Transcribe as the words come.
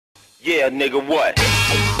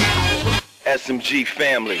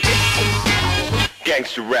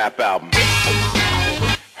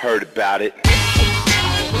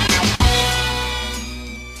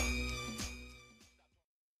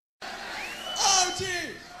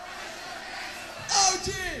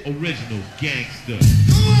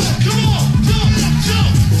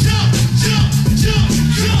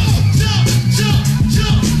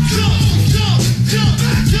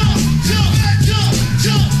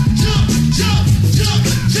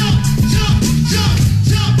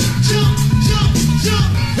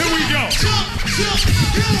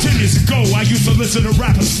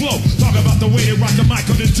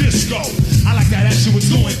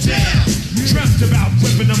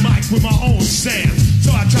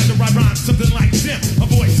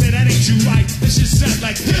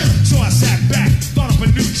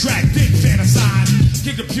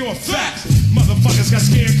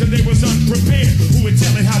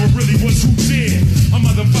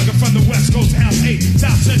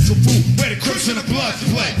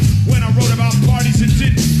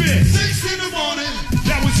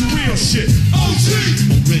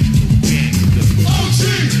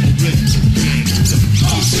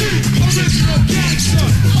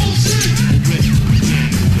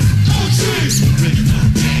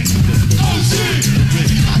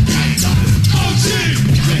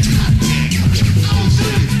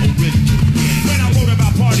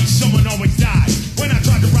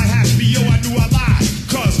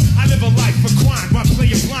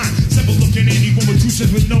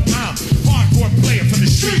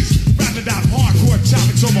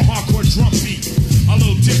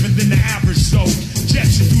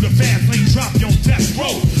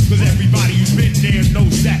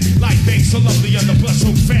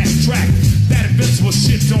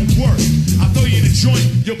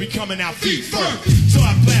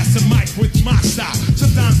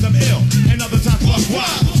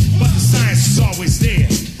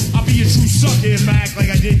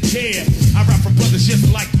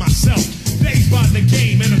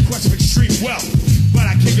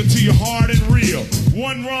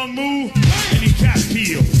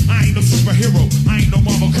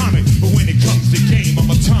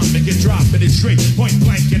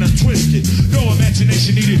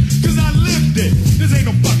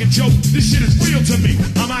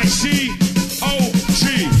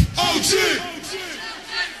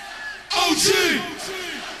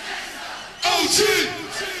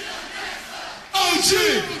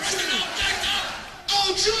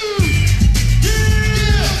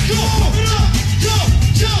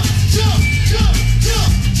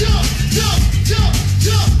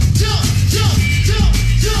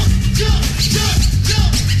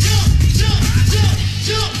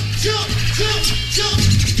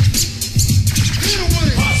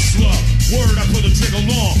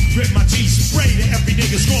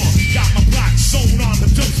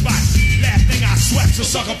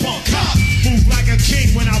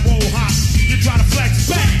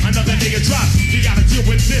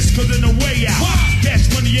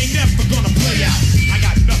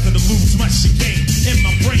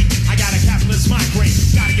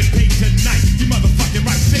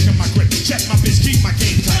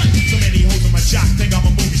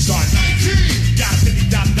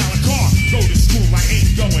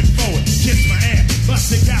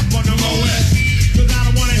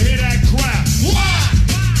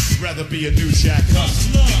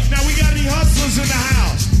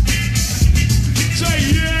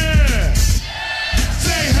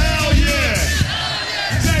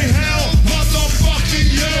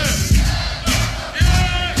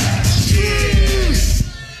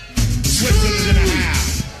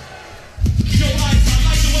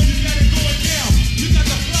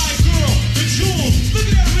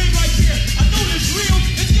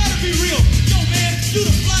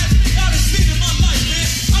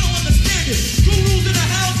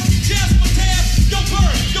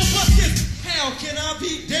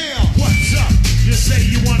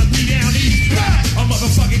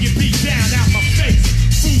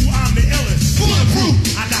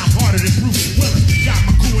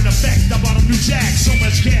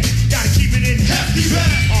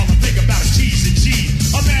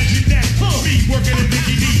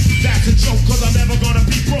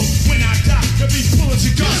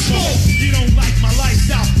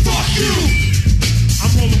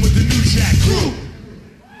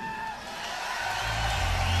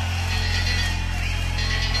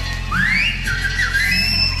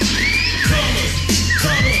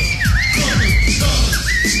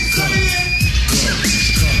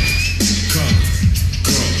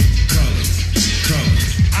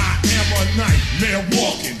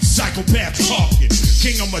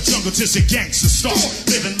a jungle just a gangster star.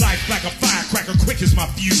 Living life like a firecracker, quick as my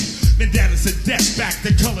fuse. Bandanas of death, back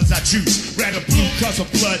the colors I choose. Red or blue, cause of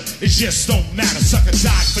blood, it just don't matter. Sucker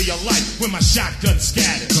died for your life when my shotgun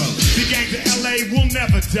scattered. The gang to LA will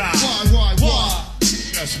never die. Why?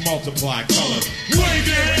 Let's multiply color. Wave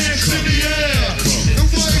your hands in the air and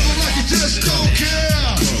wave them like you just don't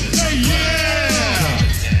care. Say yeah.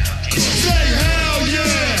 Say hell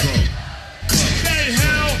yeah. Say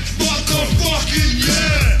hell Motherfucking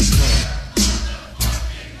yeah.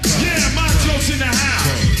 yeah. Macho's in the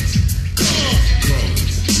house.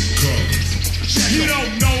 You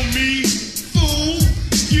don't know me, Fool,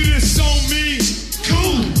 you disown me.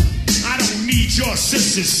 cool. I don't need your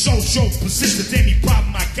assistance. So persistent. Any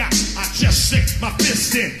problem I got, I just sink my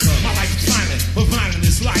fist in. My life is violent, but violent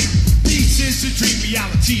is life. Peace is a dream,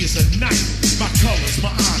 reality is a night. My colors,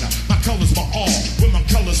 my honor, my colors, my all. With my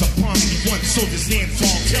colors upon me, one soldier's hands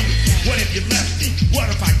on. Tell me, what have you left me? What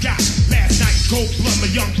have I got? Last night, cold blood, my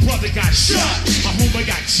young brother got shot. My homeboy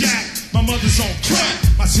got jacked. My mother's on crack.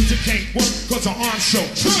 My sister can't work cause her arm show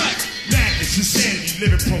track. Madness, insanity,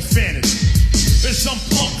 living profanity. There's some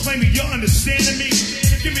punk claiming you're understanding me.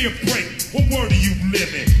 Give me a break. What world are you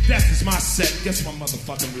living? That is my set. Guess my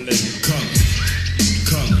motherfucking religion. Color.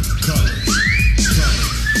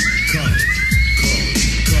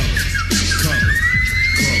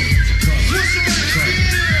 What's the matter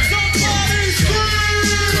here? Somebody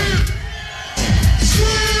scream!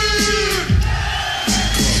 Scream!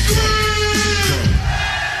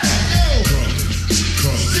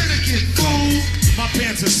 Yo! Syndicate, fool! My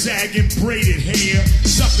pants are sagging, braided hair.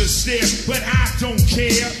 Suckers stare, but I don't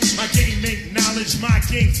care. My game ain't knowledge, my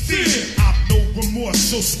game fear. I've no remorse,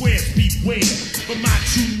 so squares beware. But my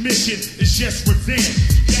true mission is just revenge.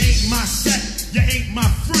 You ain't my set, you ain't my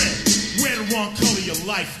friend. Wear the wrong color, your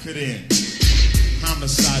life could end.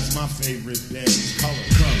 Homicide's my favorite band. Color.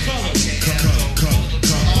 Oh, shit.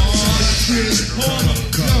 Hold up.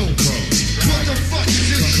 Yo, what the fuck is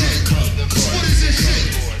this shit? What is this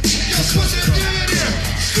shit? Yo, what's it doing here?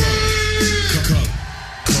 Scream!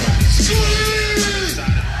 Scream!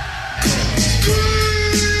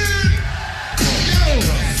 Scream! Yo,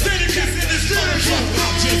 Syndicate's in this territory. I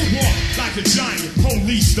just walk like a giant,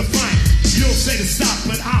 police defiant. You'll say to stop,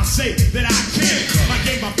 but I'll say that I can't. I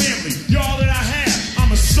gave my family, you're all that I have.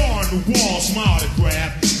 I'm a star on the walls, my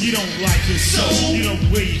autograph. You don't like it, so you know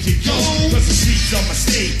where you can go. Cause the streets on my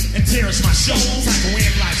stage and terrorize my show.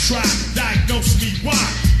 Psychoanalyze, try, diagnose me why.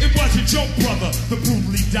 It wasn't your brother that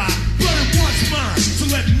brutally died, but it was mine, so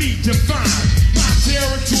let me define. My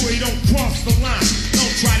territory don't cross the line.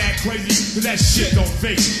 Don't try that crazy, cause that shit don't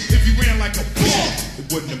fake. If you ran like a bull, it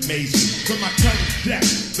wouldn't amaze me. Cause my color's death,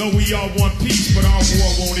 though we all want peace, but our war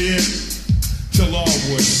won't end till all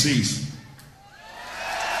wars cease.